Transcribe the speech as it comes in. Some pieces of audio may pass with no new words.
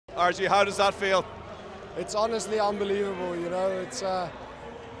RG, how does that feel? It's honestly unbelievable, you know.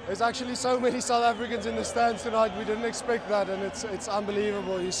 There's actually so many South Africans in the stands tonight. We didn't expect that, and it's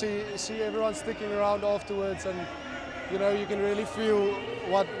unbelievable. You see everyone sticking around afterwards, and you know, you can really feel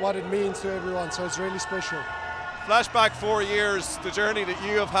what it means to everyone. So it's really special. Flashback 4 years, the journey that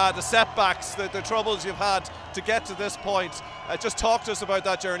you have had, the setbacks, the troubles you've had to get to this point. Just talk to us about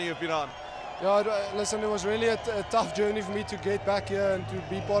that journey you've been on. Yeah, listen, it was really a tough journey for me to get back here and to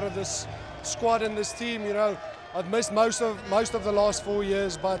be part of this squad and this team. You know, I've missed most of the last 4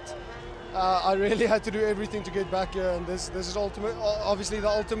 years, but I really had to do everything to get back here, and this is obviously the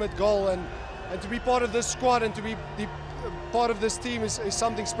ultimate goal, and to be part of this squad and to be part of this team is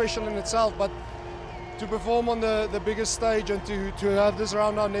something special in itself. But to perform on the biggest stage and to have this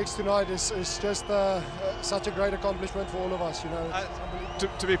around our necks tonight is just such a great accomplishment for all of us, you know.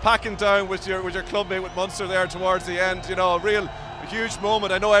 To be packing down with your clubmate with Munster there towards the end, you know, a huge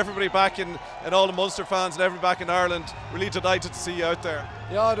moment. I know everybody back in all the Munster fans and everybody back in Ireland really delighted to see you out there.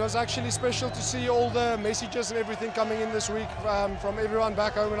 Yeah, it was actually special to see all the messages and everything coming in this week from everyone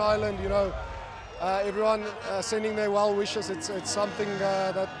back home in Ireland, you know. Everyone sending their well wishes. It's something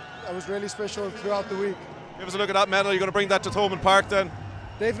that was really special throughout the week. Give us a look at that medal. You're going to bring that to Thomond Park then?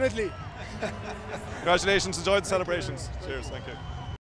 Definitely. Congratulations, enjoy the celebrations. Cheers, thank you.